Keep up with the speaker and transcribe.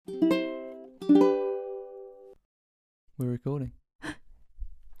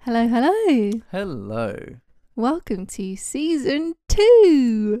Hello, hello. Hello. Welcome to season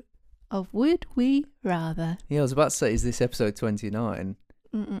 2 of Would We Rather. Yeah, I was about to say, is this episode 29?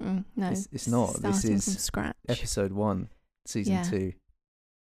 No, It's not. This starting is from scratch. episode 1, season Yeah. 2.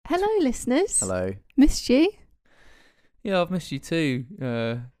 Hello, listeners. Hello. Missed you. Yeah, I've missed you too.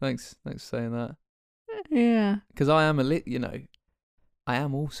 Thanks for saying that. Yeah. Because I am I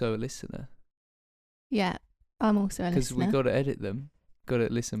am also a listener. Yeah, I'm also a listener. Because we got to edit them, got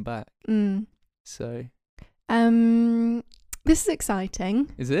to listen back. So. This is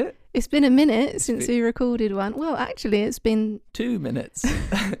exciting. Is it? It's been a minute since we recorded one. Well, actually, it's been 2 minutes. We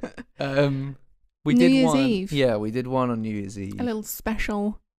New did Year's one. Eve. Yeah, we did one on New Year's Eve. a little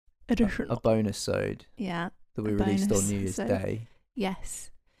special edition. A bonus-sode Yeah. that we a released on bonus New Year's sode. Day.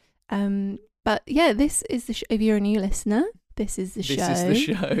 Yes. But yeah, this is the if you're a new listener, this is the show. This is the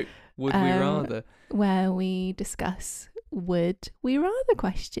show. Would we rather? Where we discuss would we rather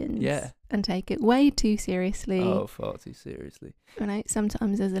questions. Yeah. And take it way too seriously. Oh, far too seriously. You know,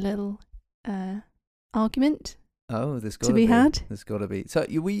 sometimes there's a little argument Oh, there's got to be had. There's got to be. So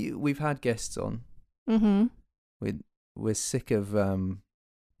we've had guests on. Mm-hmm. We're sick of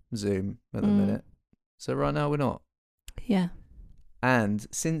Zoom at the minute. So right now we're not. Yeah. And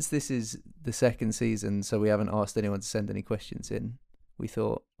since this is the second season, so we haven't asked anyone to send any questions in, we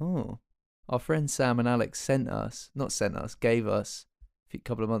thought, our friends Sam and Alex gave us a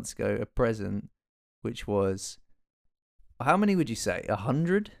couple of months ago a present, which was, how many would you say?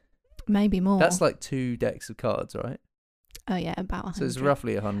 100? Maybe more. That's like 2 decks of cards, right? Oh yeah, about 100. So it's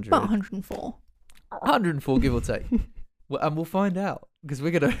roughly 100. About 104. 104, give or take. And we'll find out because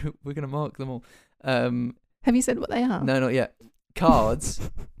we're gonna mark them all. Have you said what they are? No, not yet. Cards,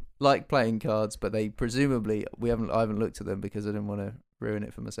 like playing cards, but they presumably I haven't looked at them because I didn't want to ruin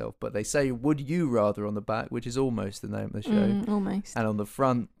it for myself. But they say "Would you rather" on the back, which is almost the name of the show. Almost. And on the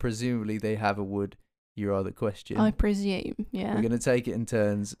front, presumably they have a "Would you rather" question. I presume. Yeah. We're gonna take it in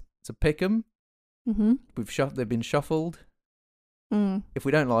turns to pick them. Mm-hmm. They've been shuffled. If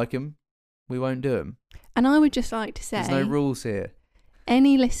we don't like them, we won't do them. And I would just like to say, There's no rules here.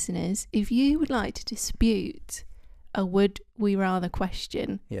 Any listeners, if you would like to dispute a would we rather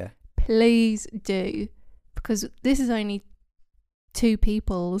question, Yeah. please do, because this is only 2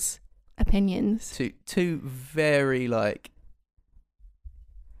 people's opinions. Two very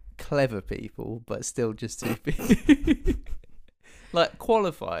clever people, but still just 2 people. Like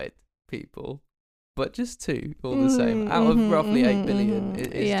qualified people, but just 2 all the same. Out of roughly 8 billion,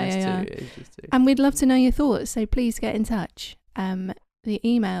 it's just 2. And we'd love to know your thoughts, so please get in touch. The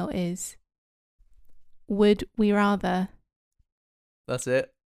email is would we rather. That's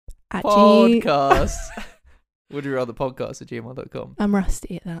it. Podcast. Would we rather podcast @gmail.com. I'm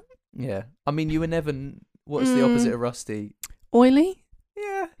rusty at that. Yeah. I mean, you were never. What's the opposite of rusty? Oily?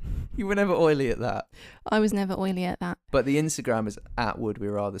 Yeah. You were never oily at that. I was never oily at that. But the Instagram is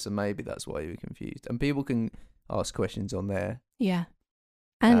 @would-we-rather, so maybe that's why you were confused. And people can ask questions on there. Yeah.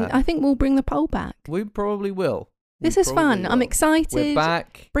 And I think we'll bring the poll back. We probably will. This is fun. I'm excited. We're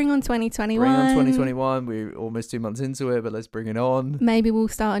back. Bring on 2021. Bring on 2021. We're almost 2 months into it, but let's bring it on. Maybe we'll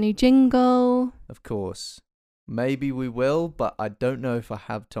start a new jingle. Of course. Maybe we will, but I don't know if I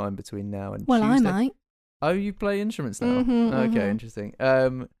have time between now and Well, Tuesday. I might. Oh, you play instruments now? Okay, interesting.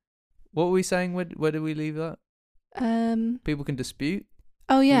 What were we saying? Where did we leave that? People can dispute?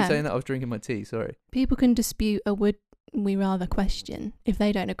 Oh, yeah. Were you saying that? I was drinking my tea, sorry. People can dispute a would we rather question if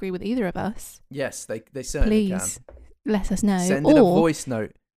they don't agree with either of us. Yes, they certainly Please let us know. Send in a voice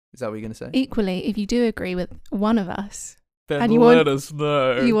note. Is that what you're going to say? Equally, if you do agree with one of us, then and you let us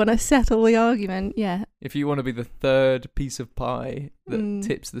know. You want to settle the argument, yeah. If you want to be the third piece of pie that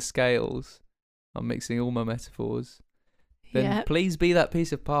tips the scales, I'm mixing all my metaphors, then please be that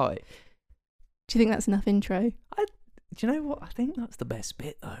piece of pie. Do you think that's enough intro? Do you know what? I think that's the best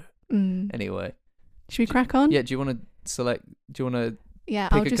bit, though. Anyway. Should we crack on? Yeah, do you want to select, do you want to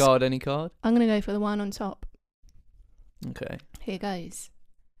pick a card, any card? I'm going to go for the one on top. Okay. Here goes.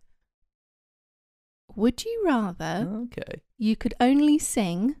 Would you rather you could only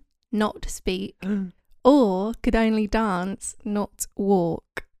sing, not speak, or could only dance, not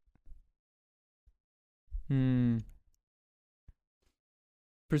walk?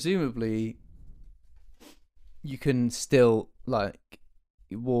 Presumably, you can still,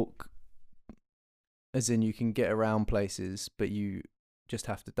 walk, as in you can get around places, but you just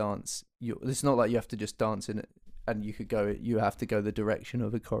have to dance. It's not like you have to just dance in it. And you have to go the direction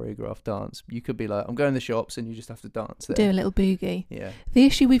of a choreographed dance. You could be like, I'm going to the shops, and you just have to dance there. Do a little boogie. Yeah. The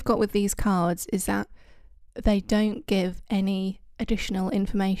issue we've got with these cards is that they don't give any additional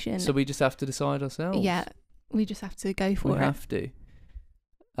information. So we just have to decide ourselves. Yeah, we just have to go for it. We have to.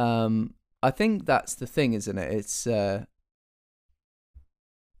 I think that's the thing, isn't it? It's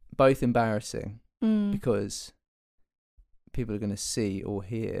both embarrassing because people are going to see or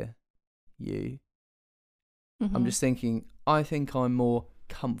hear you. I'm just thinking, I think I'm more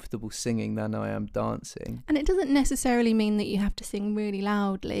comfortable singing than I am dancing. And it doesn't necessarily mean that you have to sing really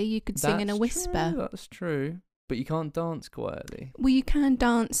loudly. You could sing in a whisper. That's true. But you can't dance quietly. Well, you can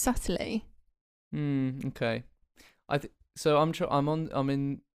dance subtly. Okay. I'm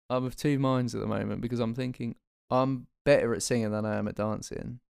of two minds at the moment because I'm thinking I'm better at singing than I am at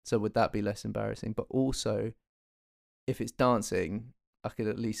dancing. So would that be less embarrassing? But also, if it's dancing, I could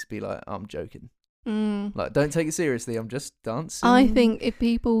at least be like, I'm joking. Like, don't take it seriously. I'm just dancing. I think if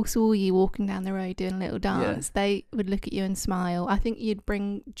people saw you walking down the road doing a little dance, they would look at you and smile. I think you'd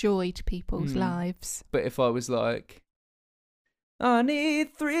bring joy to people's lives. But if I was like, I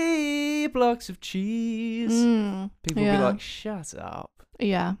need 3 blocks of cheese, people would be like, shut up.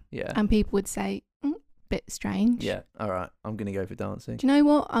 Yeah. And people would say, bit strange. Yeah. All right. I'm going to go for dancing. Do you know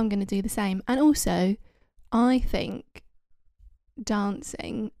what? I'm going to do the same. And also, I think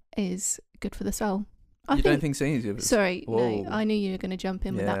dancing is good for the soul. You don't think singing is good for the soul? Sorry, no. I knew you were going to jump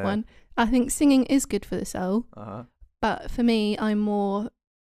in with that one. I think singing is good for the soul. But for me, I'm not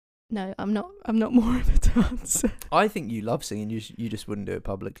more of a dancer. I think you love singing. You just wouldn't do it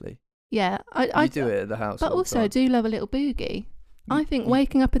publicly. Yeah, I do it at the house. But also, I do love a little boogie. I think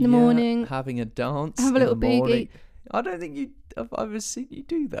waking up in the morning, having a dance, have a little boogie. I don't think I've ever seen you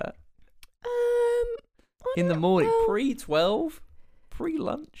do that. In the morning, pre-12,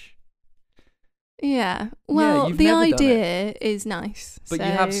 pre-lunch. Yeah. Well, the idea is nice. But you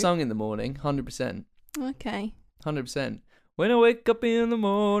have sung in the morning, 100%. Okay. 100%. When I wake up in the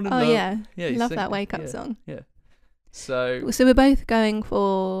morning. Oh, yeah. Love that wake up song. Yeah. So we're both going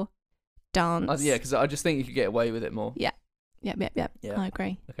for dance. Yeah, because I just think you could get away with it more. Yeah. Yep. I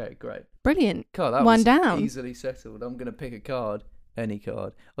agree. Okay, great. Brilliant. God, that One was down. Easily settled. I'm going to pick a card. Any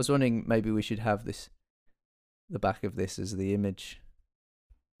card. I was wondering maybe we should have the back of this as the image.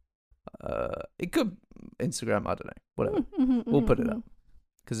 It could Instagram, I don't know. Whatever. We'll put it up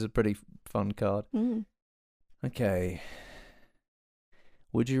because it's a pretty fun card. Okay.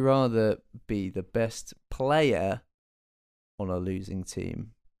 Would you rather be the best player on a losing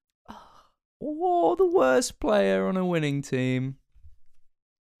team or the worst player on a winning team?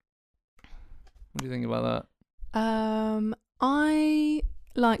 What do you think about that? I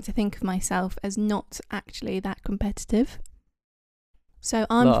like to think of myself as not actually that competitive. So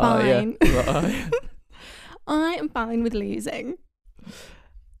I'm fine. Yeah. I am fine with losing.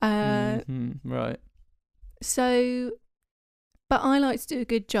 Right. So, but I like to do a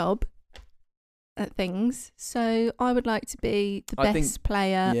good job at things. So I would like to be the best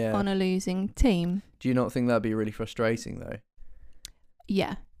player on a losing team. Do you not think that'd be really frustrating though?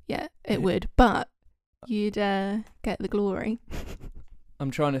 Yeah, it would. But you'd get the glory. I'm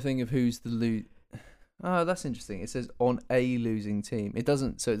trying to think of who's the Oh, that's interesting. It says on a losing team. It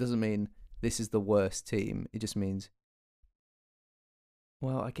doesn't mean this is the worst team. It just means,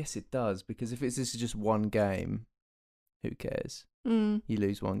 well, I guess it does, because if this is just one game, who cares? You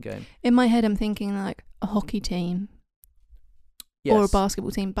lose one game. In my head, I'm thinking like a hockey team or a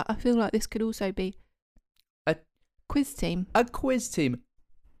basketball team, but I feel like this could also be a quiz team. A quiz team.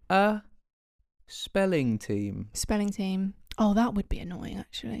 A spelling team. Spelling team. Oh, that would be annoying,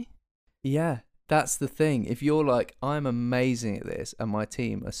 actually. Yeah. That's the thing. If you're like, I'm amazing at this and my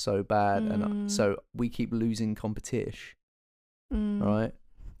team are so bad and so we keep losing competition, right?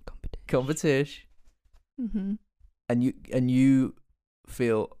 Competition. Mm-hmm. And you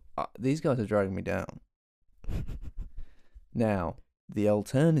feel, these guys are dragging me down. Now, the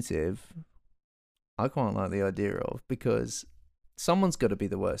alternative, I quite like the idea of, because someone's got to be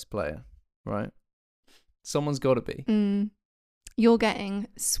the worst player, right? Someone's got to be. You're getting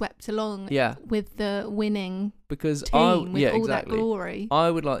swept along with the winning because team with all that glory. I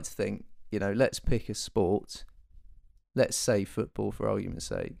would like to think, let's pick a sport. Let's say football for argument's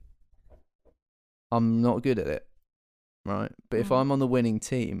sake. I'm not good at it, right? But if I'm on the winning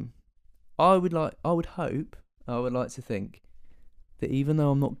team, I would like to think that even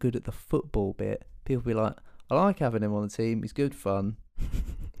though I'm not good at the football bit, people be like, I like having him on the team. He's good fun.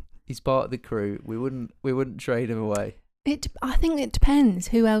 He's part of the crew. We wouldn't trade him away. I think it depends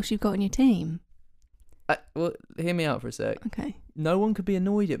who else you've got on your team. Well, hear me out for a sec. Okay. No one could be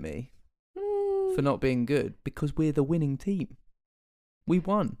annoyed at me for not being good because we're the winning team. We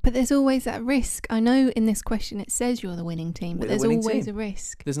won. But there's always that risk. I know in this question it says you're the winning team, but there's always a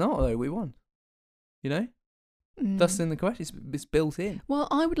risk. There's not, though. We won. That's in the question. It's built in. Well,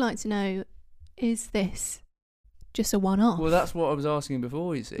 I would like to know, is this just a one-off. Well, that's what I was asking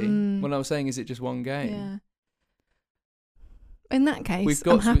before, you see. When I was saying, is it just one game? Yeah. In that case,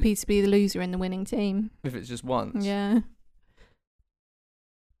 I'm happy to be the loser in the winning team. If it's just once. Yeah.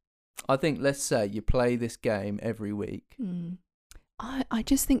 I think, let's say you play this game every week. I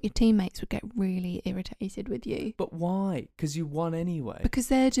just think your teammates would get really irritated with you. But why? Because you won anyway. Because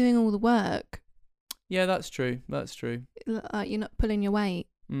they're doing all the work. Yeah, that's true. That's true. You're not pulling your weight,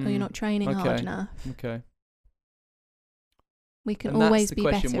 or you're not training hard enough. Okay. We can always be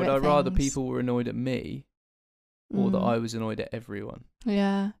better at things. Would I rather people were annoyed at me, or that I was annoyed at everyone?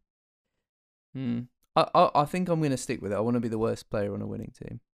 Yeah. I think I'm going to stick with it. I want to be the worst player on a winning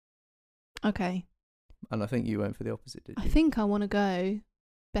team. Okay. And I think you went for the opposite, did you? I think I want to go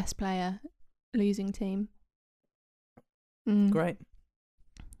best player, losing team. Great.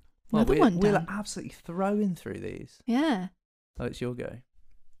 Well, we're absolutely throwing through these. Yeah. Oh, it's your go.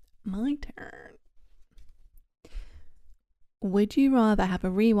 My turn. Would you rather have a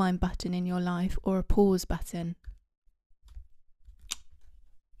rewind button in your life or a pause button?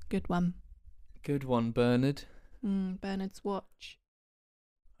 Good one. Good one, Bernard. Bernard's watch.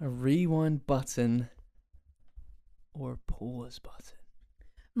 A rewind button or a pause button?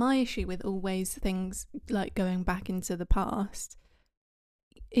 My issue with always things like going back into the past,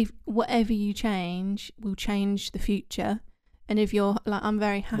 if whatever you change will change the future, and if you're like, I'm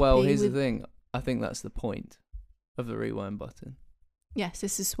very happy. Well, here's the thing. I think that's the point of the rewind button. Yes,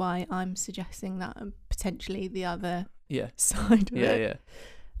 this is why I'm suggesting that, and potentially the other side of it.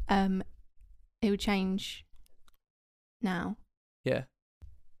 Yeah. It would change now. Yeah.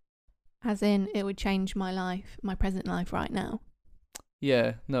 As in, it would change my life, my present life right now.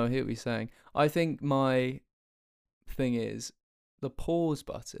 Yeah, no, I hear what you're saying. I think my thing is, the pause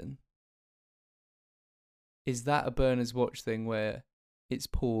button, is that a Bernard's watch thing where it's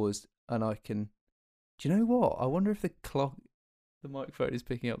paused and I can... Do you know what? I wonder if the microphone is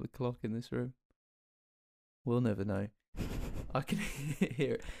picking up the clock in this room. We'll never know. I can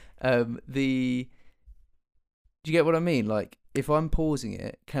hear it. Do you get what I mean? Like, if I'm pausing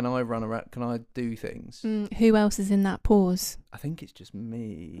it, can I run around? Can I do things? Who else is in that pause? I think it's just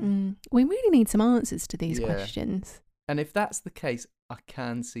me. We really need some answers to these questions. And if that's the case, I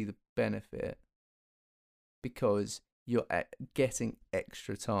can see the benefit because you're getting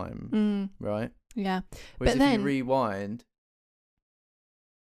extra time, right? Yeah. Whereas if you rewind,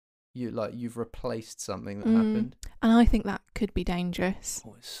 you've replaced something that happened. And I think that could be dangerous.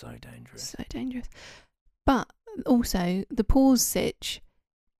 Oh, it's so dangerous. So dangerous. But also, the pause sitch,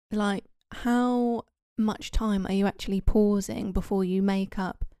 like, how much time are you actually pausing before you make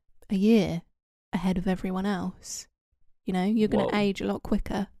up a year ahead of everyone else? You know, you're going to age a lot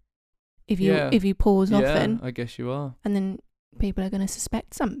quicker if you pause often. Yeah, I guess you are. And then people are going to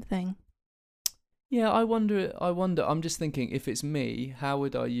suspect something. Yeah, I wonder. I'm just thinking, if it's me, how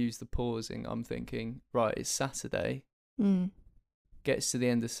would I use the pausing? I'm thinking, right, it's Saturday. Gets to the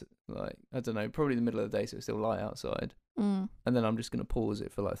end of, like, I don't know, probably the middle of the day, so it's still light outside. And then I'm just going to pause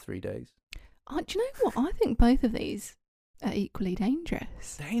it for like 3 days. Do you know what? I think both of these are equally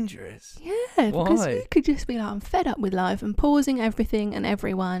dangerous. Dangerous? Yeah, because you could just be like, I'm fed up with life. I'm pausing everything and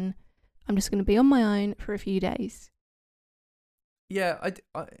everyone. I'm just going to be on my own for a few days. Yeah,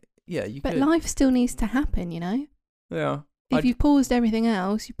 you But could. life still needs to happen, you know? Yeah. If you've paused everything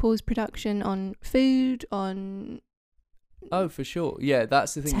else, you pause production on food, on... Oh, for sure. Yeah,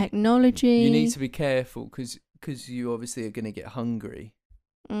 that's the thing. Technology. You need to be careful because you obviously are going to get hungry.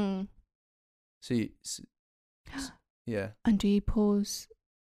 So yeah. And do you pause?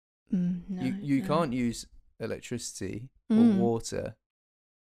 No. You can't use electricity or water.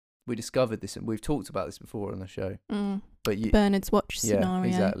 We discovered this and we've talked about this before on the show. But Bernard's watch scenario. Yeah,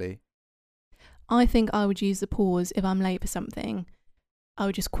 exactly. I think I would use the pause if I'm late for something. I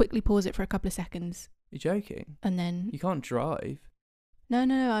would just quickly pause it for a couple of seconds. You're joking? And then... You can't drive. No,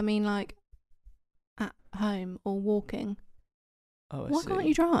 I mean like at home or walking. Oh, I see. Why can't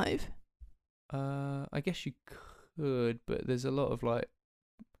you drive? I guess you could, but there's a lot of like...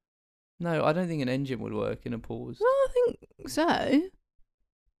 No, I don't think an engine would work in a pause. Well, I think so.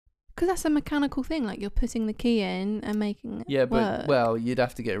 Because that's a mechanical thing, like you're putting the key in and making it work. Well, you'd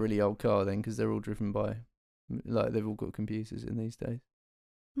have to get a really old car then, because they're all driven by... Like, they've all got computers in these days.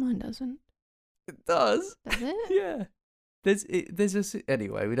 Mine doesn't. It does. Does it? Yeah.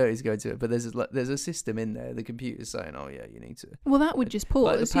 Anyway, we don't need to go into it, but there's a system in there. The computer's saying, "Oh yeah, you need to." Well, that would just pause.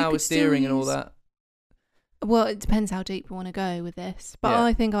 Like the power steering and all that. Well, it depends how deep we want to go with this, but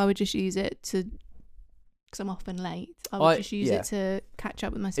I think I would just use it to, because I'm often late. I would just use it to catch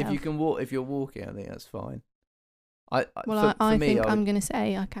up with myself. If you can walk, if you're walking, I think that's fine. I'm going to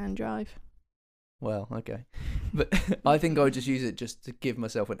say I can drive. Well, okay. But I think I would just use it just to give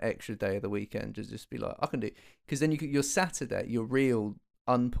myself an extra day of the weekend. Just be like, I can do, because then your Saturday, your real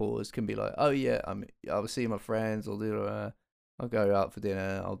unpause can be like, oh yeah, I'll see my friends, I'll go out for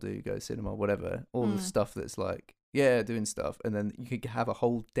dinner, go to cinema, whatever. All the stuff that's like, yeah, doing stuff, and then you could have a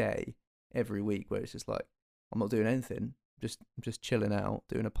whole day every week where it's just like, I'm not doing anything, just chilling out,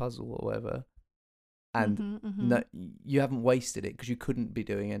 doing a puzzle or whatever. And no, you haven't wasted it because you couldn't be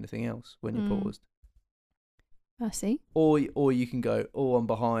doing anything else when you paused. I see. Or you can go, oh, I'm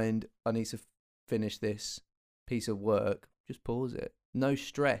behind, I need to finish this piece of work. Just pause it. No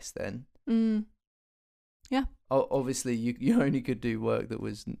stress then. Yeah. Obviously, you only could do work that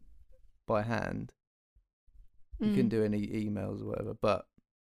was by hand. You couldn't do any emails or whatever. But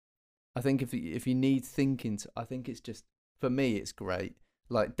I think if you need thinking, I think it's just, for me, it's great.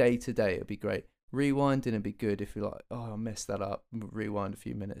 Like day to day, it'd be great. Rewinding would be good if you're like, oh, I messed that up. Rewind a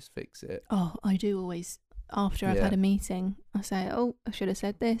few minutes, fix it. Oh, I do always, after I've had a meeting, I say, oh, I should have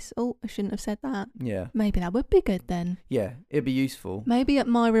said this. Oh, I shouldn't have said that. Yeah. Maybe that would be good then. Yeah, it'd be useful. Maybe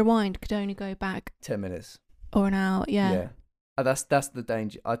my rewind could only go back 10 minutes. Or an hour, yeah. That's the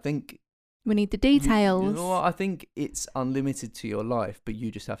danger. I think we need the details. You know what? I think it's unlimited to your life, but you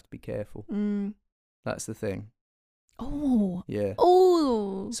just have to be careful. That's the thing. Oh. Yeah.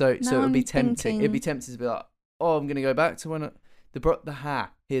 Oh. So it would be tempting. Thinking. It'd be tempting to be like, oh, I'm gonna go back to when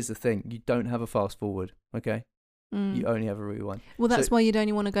Here's the thing: you don't have a fast forward. Okay. You only have a rewind. Well, that's why you'd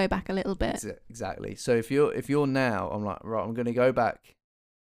only want to go back a little bit. Exactly. So if you're now, I'm like, right, I'm gonna go back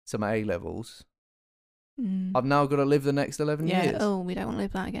to my A levels. I've now got to live the next 11 years. Oh, we don't want to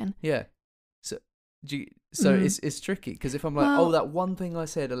live that again. Yeah. So it's tricky because if I'm like, that one thing I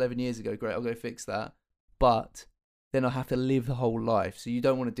said 11 years ago, great, I'll go fix that. But then I'll have to live the whole life. So you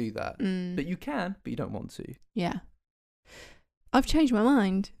don't want to do that. But you can, but you don't want to. Yeah. I've changed my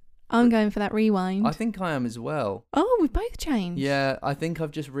mind. I'm going for that rewind. I think I am as well. Oh, we've both changed. Yeah, I think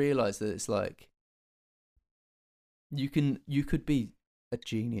I've just realised that it's like, you could be a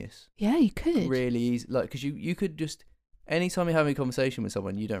genius. Yeah, you could. Really easy. Like, because you could just, anytime you're having a conversation with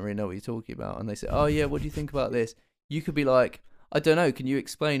someone, you don't really know what you're talking about. And they say, oh yeah, what do you think about this? You could be like, I don't know, can you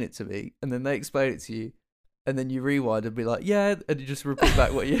explain it to me? And then they explain it to you. And then you rewind and be like, yeah, and you just repeat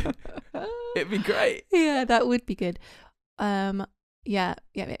back what you. It'd be great. Yeah, that would be good. Yeah.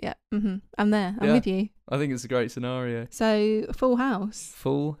 I'm there. I'm with you. I think it's a great scenario. So, Full House.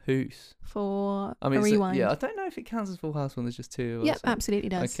 Full House. For a rewind. I don't know if it counts as Full House when there's just two. Yep, absolutely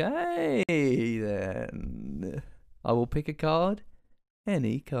does. Okay, then. I will pick a card.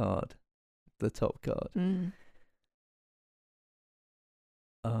 Any card. The top card.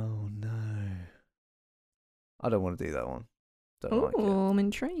 Oh, no. I don't want to do that one. Don't like it. Oh, I'm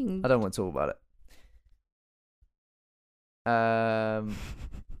intrigued. I don't want to talk about it. I've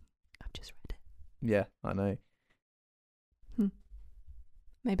just read it. Yeah, I know.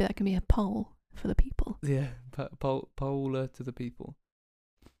 Maybe that can be a poll for the people. Yeah, poller to the people.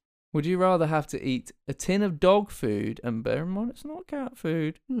 Would you rather have to eat a tin of dog food, and bear in mind it's not cat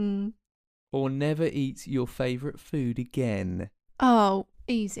food, or never eat your favourite food again? Oh,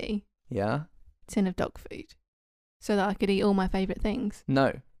 easy. Yeah? Tin of dog food. So that I could eat all my favourite things.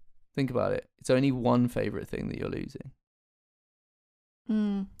 No. Think about it. It's only one favourite thing that you're losing.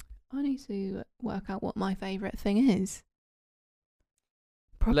 I need to work out what my favourite thing is.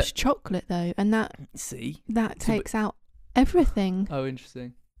 Probably chocolate though, and that takes out everything. Oh,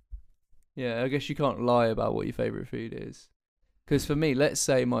 interesting. Yeah, I guess you can't lie about what your favourite food is. Because for me, let's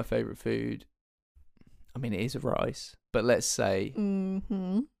say my favourite food, I mean, it is rice, but let's say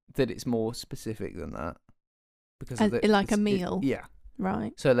that it's more specific than that. Because like a meal? Yeah.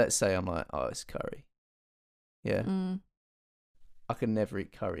 Right. So let's say I'm like, oh, it's curry. Yeah. I can never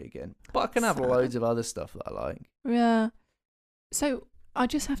eat curry again. But I can have loads of other stuff that I like. Yeah. So I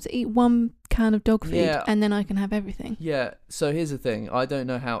just have to eat one can of dog food and then I can have everything. Yeah. So here's the thing. I don't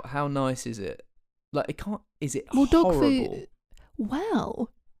know how nice is it? Like, it can't, is it horrible? Dog food.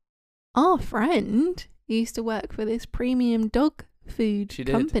 Well, our friend used to work for this premium dog food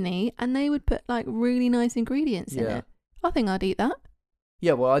company and they would put like really nice ingredients in it. I think I'd eat that.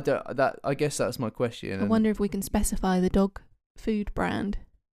 Yeah, well, I guess that's my question. I wonder if we can specify the dog food brand.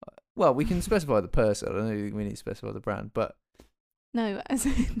 Well, we can specify the person. I don't think we need to specify the brand, but no, as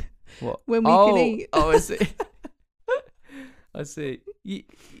in what? When we can eat. I see. I see.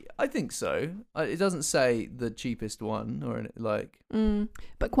 I think so. It doesn't say the cheapest one or like.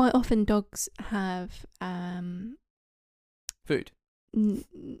 But quite often dogs have food.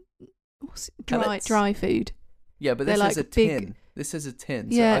 Dry food. Yeah, but this is a tin. This is a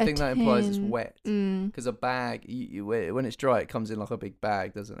tin, so I think that implies it's wet. Because a bag, when it's dry, it comes in like a big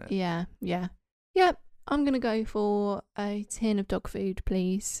bag, doesn't it? Yeah. Yep, I'm going to go for a tin of dog food,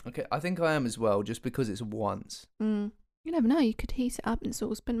 please. Okay, I think I am as well, just because it's once. You never know, you could heat it up in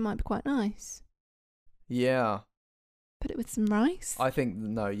saucepan, it might be quite nice. Yeah. Put it with some rice. I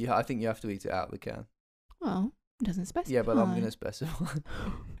think I think you have to eat it out of the can. Well, it doesn't specify. Yeah, but I'm going to specify.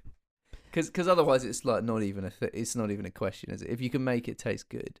 Because otherwise it's like not even it's not even a question, is it? If you can make it taste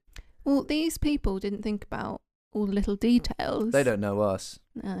good. Well, these people didn't think about all the little details. They don't know us.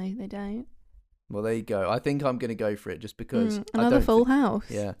 No, they don't. Well, there you go. I think I'm going to go for it just because. Another full house.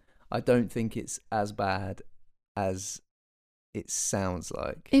 Yeah. I don't think it's as bad as it sounds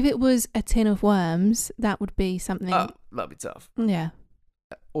like. If it was a tin of worms, that would be something. Oh, that'd be tough. Yeah.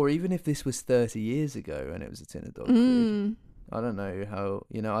 Or even if this was 30 years ago and it was a tin of dog food. I don't know how,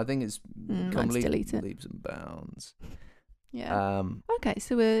 I think it's leaps and bounds. Yeah. Okay,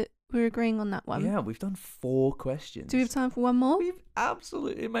 so we're agreeing on that one. Yeah, we've done 4 questions. Do we have time for one more? We've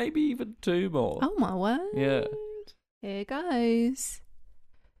absolutely, maybe even 2 more. Oh my word. Yeah. Here goes.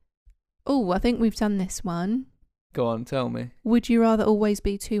 Oh, I think we've done this one. Go on, tell me. Would you rather always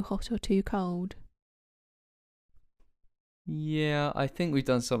be too hot or too cold? Yeah, I think we've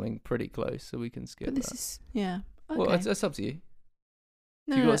done something pretty close, so we can skip But this that. is, yeah. Okay. Well, it's up to you.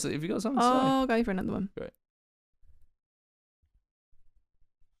 No, If you got something to say. I'll go for another one. Great.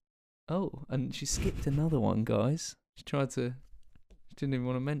 Oh, and she skipped another one, guys. She didn't even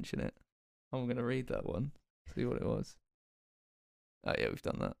want to mention it. I'm going to read that one, see what it was. Oh, yeah, we've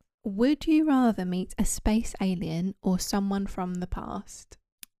done that. Would you rather meet a space alien or someone from the past?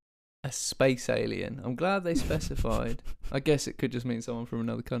 A space alien. I'm glad they specified. I guess it could just mean someone from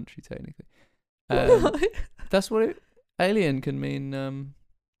another country, technically. That's what alien can mean,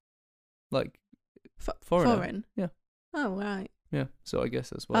 like, foreigner. Foreign? Yeah. Oh, right. Yeah, so I guess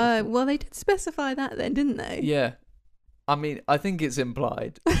that's what well, they did specify that then, didn't they? Yeah. I mean, I think it's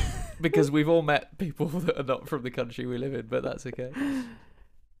implied. Because we've all met people that are not from the country we live in, but that's okay.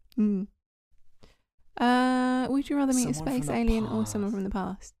 Would you rather meet Someone a space from the alien or past. someone from the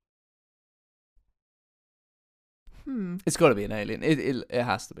past? It's got to be an alien. It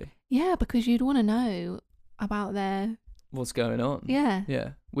has to be. Yeah, because you'd want to know about their... What's going on? Yeah.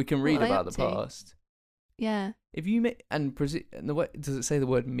 Yeah. We can read What are they about up the to? past. Yeah. If you meet does it say the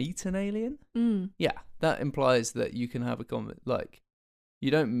word meet an alien? Yeah, that implies that you can have a like,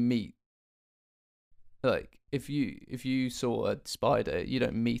 you don't meet, like, if you saw a spider, you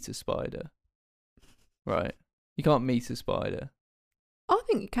don't meet a spider, right? You can't meet a spider. I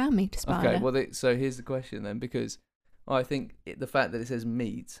think you can meet a spider. Okay, well, so here's the question then, because I think the fact that it says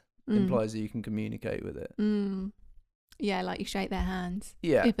meet implies that you can communicate with it. Yeah, like you shake their hands.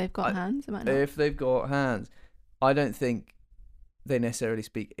 Yeah. If they've got hands, it might not. If they've got hands. I don't think they necessarily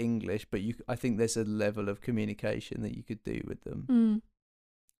speak English, but I think there's a level of communication that you could do with them.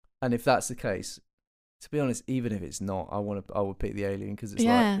 And if that's the case, to be honest, even if it's not, I would pick the alien, because it's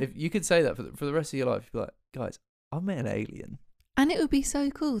like, if you could say that for the rest of your life, you'd be like, guys, I met an alien. And it would be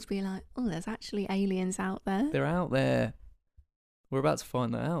so cool to be like, oh, there's actually aliens out there. They're out there. We're about to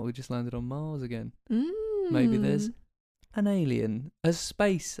find that out. We just landed on Mars again. Maybe there's an alien, a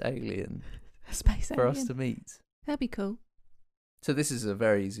space alien, for us to meet. That'd be cool. So this is a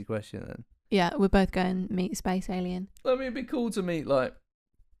very easy question then. Yeah, we're both going meet space alien. I mean, it'd be cool to meet, like,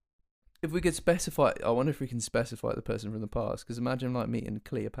 if we could specify. I wonder if we can specify the person from the past. Because imagine like meeting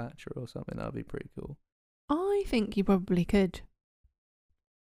Cleopatra or something. That'd be pretty cool. I think you probably could.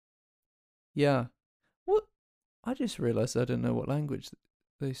 Yeah. What? I just realised I didn't know what language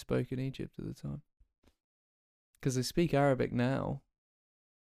they spoke in Egypt at the time. Because they speak Arabic now.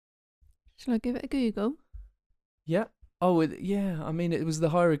 Shall I give it a Google? Yeah. Oh, yeah. I mean, it was the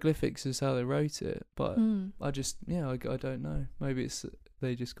hieroglyphics is how they wrote it, but I don't know. Maybe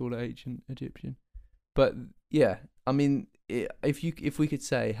they just call it ancient Egyptian. But yeah, I mean, if we could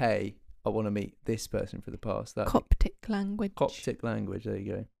say, hey, I want to meet this person for the past, that Coptic language. Coptic language. There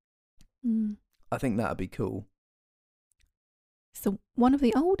you go. I think that'd be cool. It's one of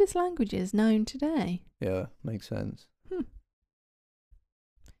the oldest languages known today. Yeah, makes sense.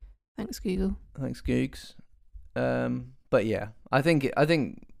 Thanks, Google. Thanks, Googs. But yeah, I think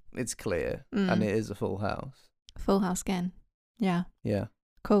it's clear, and it is a full house. Full house again. Yeah. Yeah.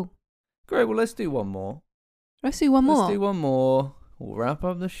 Cool. Great. Well, let's do one more. Let's do one more. Let's do one more. We'll wrap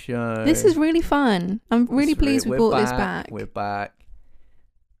up the show. This is really fun. I'm really pleased we brought this back. We're back.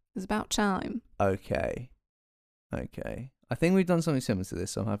 It's about time. Okay. I think we've done something similar to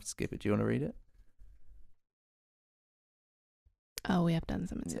this, so I'm happy to skip it. Do you want to read it? Oh, we have done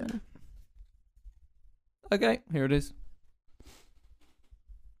something similar. Okay, here it is.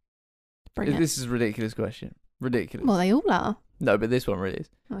 This is a ridiculous question. Ridiculous. Well, they all are. No, but this one really is.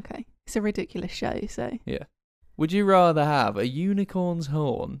 Okay. It's a ridiculous show, so. Yeah. Would you rather have a unicorn's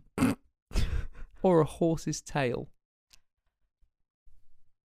horn or a horse's tail?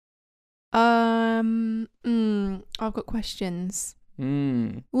 I've got questions.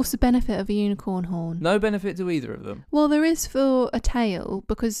 Mm. What's the benefit of a unicorn horn? No benefit to either of them. Well, there is for a tail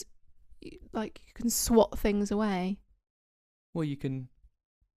because, like, you can swat things away. Well, you can,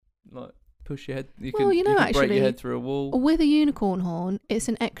 like, push your head. You Well, can, you know, you can break actually, your head through a wall. With a unicorn horn, it's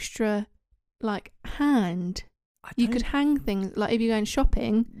an extra, like, hand. You could hang things, like, if you're going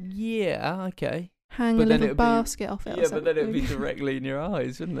shopping, Yeah, okay. hang But a then little it'd be- basket off it or Yeah, but then it'd something. be directly in your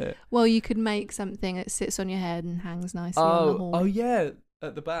eyes, wouldn't it? Well, you could make something that sits on your head and hangs nicely on the horn. Oh yeah,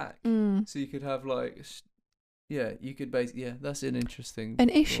 at the back. Mm. So you could have like, yeah, you could basically, yeah, that's an interesting. An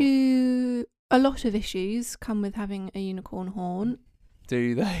thought. issue, a lot of issues come with having a unicorn horn.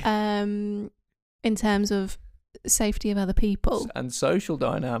 Do they? In terms of safety of other people. And social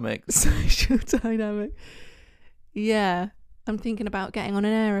dynamics. Social dynamic. Yeah. I'm thinking about getting on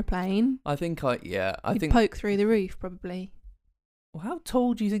an aeroplane. I think I You'd think. poke through the roof, probably. Well, how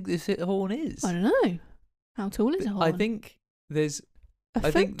tall do you think this horn is? I don't know. How tall is a horn? I think there's. a I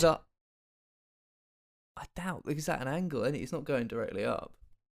foot? think that. I doubt because at an angle, and it's not going directly up.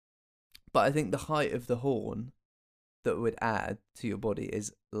 But I think the height of the horn that would add to your body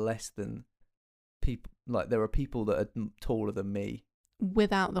is less than people. Like there are people that are taller than me.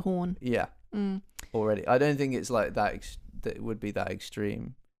 Without the horn. Yeah, Mm. already. I don't think it's like that. That it would be that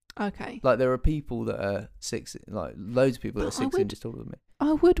extreme. Okay. Like there are people that are loads of people that are But I 6 inches taller than me.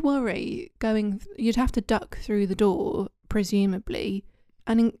 I would worry you'd have to duck through the door, presumably.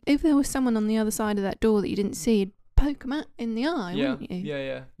 And if there was someone on the other side of that door that you didn't see, you'd poke them in the eye, Yeah, wouldn't you?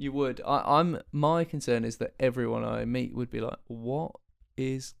 yeah, you would. My concern is that everyone I meet would be like, "What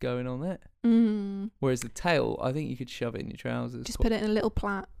is going on there?" Mm. Whereas the tail, I think you could shove it in your trousers. Just put it in a little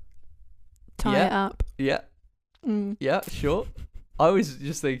plait. Tie Yeah. it up. Yeah, Mm. yeah, sure. I was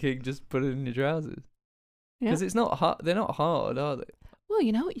just thinking, just put it in your trousers Yeah. because it's not hard. They're not hard, are they? Well,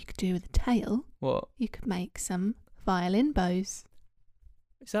 you know what you could do with a tail? What You could make some violin bows.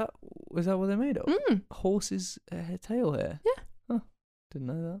 is that? Is that what they're made of? Mm. Horse's tail hair. Yeah. Huh. Didn't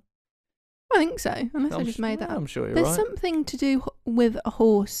know that. I think so, unless I I'm just su- made that up. I'm sure you're There's right. something to do with a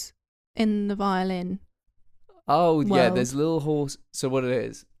horse in the violin. Oh yeah, Well- there's a little horse. So what it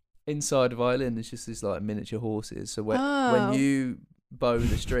is, inside a violin, there's just this like miniature horses. So when Oh. you bow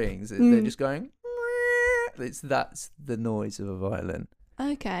the strings, they're Mm. just going. That's the noise of a violin.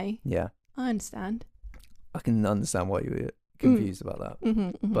 Okay, Yeah, I understand. I can understand why you were confused about that,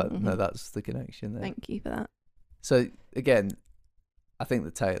 Mm-hmm, but no, that's the connection there. Thank you for that. So again, I think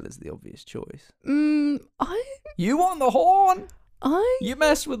the tail is the obvious choice. I You want the horn? You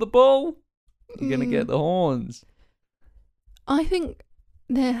mess with the bull, you're gonna get the horns. I think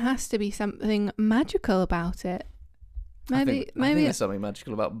there has to be something magical about it. I Maybe think there's something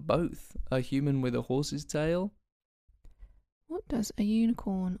magical about both. A human with a horse's tail. What does a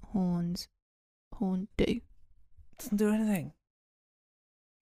unicorn horn do? Doesn't do anything.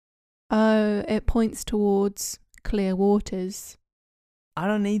 Oh, it points towards clear waters. I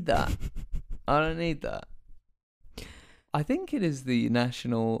don't need that. I don't need that. I think it is the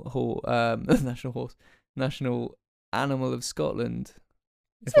national national animal of Scotland,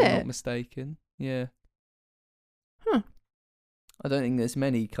 if Is I'm it? not mistaken. Yeah. Huh. I don't think there's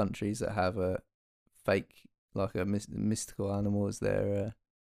many countries that have a fake, like a mystical animal as their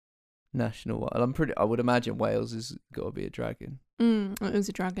national one. I would imagine Wales has got to be a dragon. It was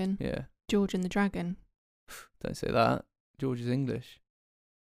a dragon. Yeah. George and the Dragon. Don't say that. George is English.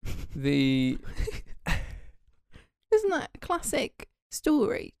 Isn't that a classic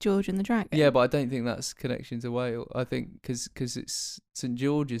story, George and the Dragon? Yeah, but I don't think that's connection to Wales. I think because it's St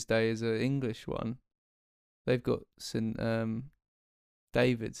George's Day is an English one. They've got St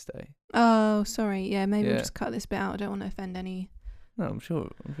David's Day. Oh, sorry. Yeah, maybe we'll Yeah. just cut this bit out. I don't want to offend any No, I'm sure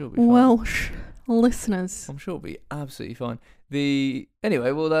it'll be fine. Welsh listeners. I'm sure it'll be absolutely fine.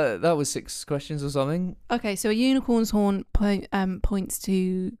 Anyway, well that was 6 questions or something. Okay, so a unicorn's horn points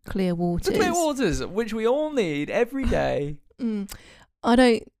to clear waters. The clear waters, which we all need every day. I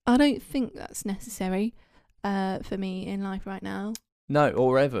don't think that's necessary for me in life right now. No,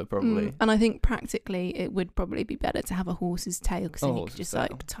 or ever probably. And I think practically it would probably be better to have a horse's tail because then you could horse's just tail.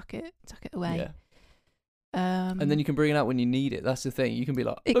 like tuck it away. Yeah. And And then you can bring it out when you need it. That's the thing. You can be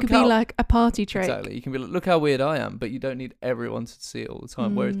like, it "Look could how-" be like a party trick. Exactly. You can be like, look how weird I am, but you don't need everyone to see it all the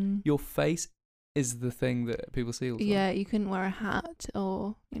time. Whereas Mm. your face is the thing that people see all the time. Yeah, you couldn't wear a hat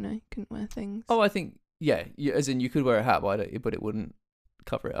or, you couldn't wear things. Oh, I think, yeah. As in, you could wear a hat, but it wouldn't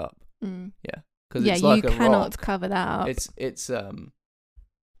cover it up. Mm. Yeah. Because Yeah, it's like you a cannot rock. cover that up. It's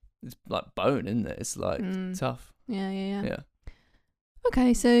it's like bone, isn't it? It's like tough. Yeah.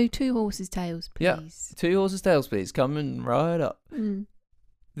 Okay, so 2 horses' tails, Yeah. please. 2 horses' tails, please. Coming right up.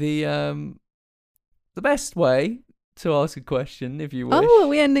 The best way to ask a question, if you wish. Oh, are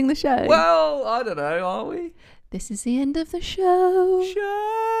we ending the show? Well, I don't know. Are we? This is the end of the show.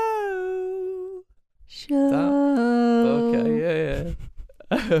 Okay, yeah.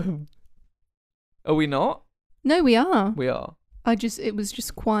 Are we not? No, we are. We are. It was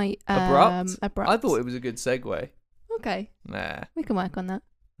just quite Abrupt? abrupt. I thought it was a good segue. Okay. Nah. We can work on that.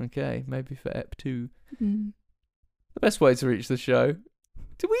 Okay, maybe for Ep 2. Mm. The best way to reach the show.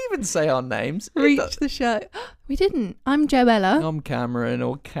 Did we even say our names? Reach the show. We didn't. I'm Joella. I'm Cameron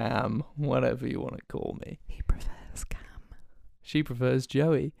or Cam, whatever you want to call me. He prefers Cam. She prefers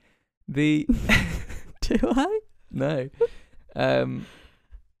Joey. Do I? No.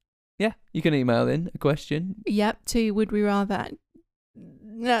 Yeah, you can email in a question. Yep, to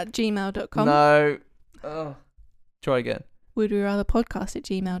would-we-rather@gmail.com. No. Oh. Try again.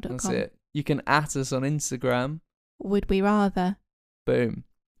 would-we-rather-podcast@gmail.com. That's it. You can at us on Instagram. Would we rather? Boom.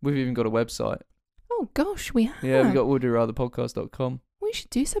 We've even got a website. Oh gosh, we have. Yeah, we got would-we-rather-podcast.com. We should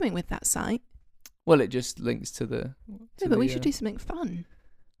do something with that site. Well, it just links to the... But we should do something fun.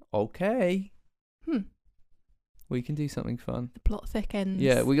 Okay. We can do something fun. The plot thickens.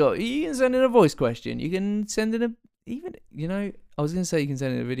 Yeah, you can send in a voice question. You can send in I was going to say you can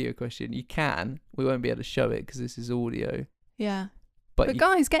send in a video question. You can. We won't be able to show it because this is audio. Yeah. But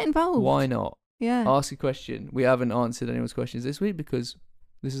guys, get involved. Why not? Yeah. Ask a question. We haven't answered anyone's questions this week because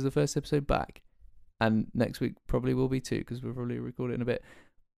this is the first episode back. And next week probably will be 2 because we'll probably record it in a bit.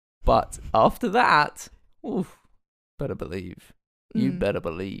 But after that, better believe. You better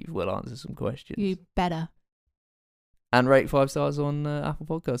believe we'll answer some questions. You better. And rate 5 stars on Apple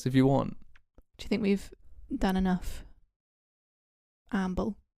Podcasts if you want. Do you think we've done enough?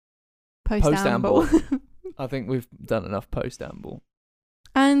 Post-amble. I think we've done enough post-amble.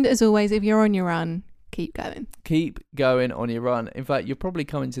 And as always, if you're on your run, keep going. Keep going on your run. In fact, you're probably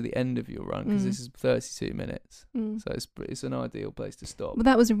coming to the end of your run because this is 32 minutes. So it's an ideal place to stop. Well,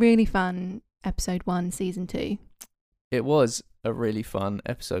 that was a really fun episode 1, season 2. It was a really fun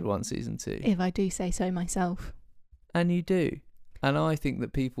episode 1, season 2. If I do say so myself. And you do. And I think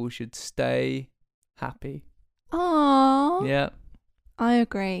that people should stay happy. Aww. Yeah. I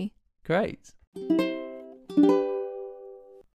agree. Great.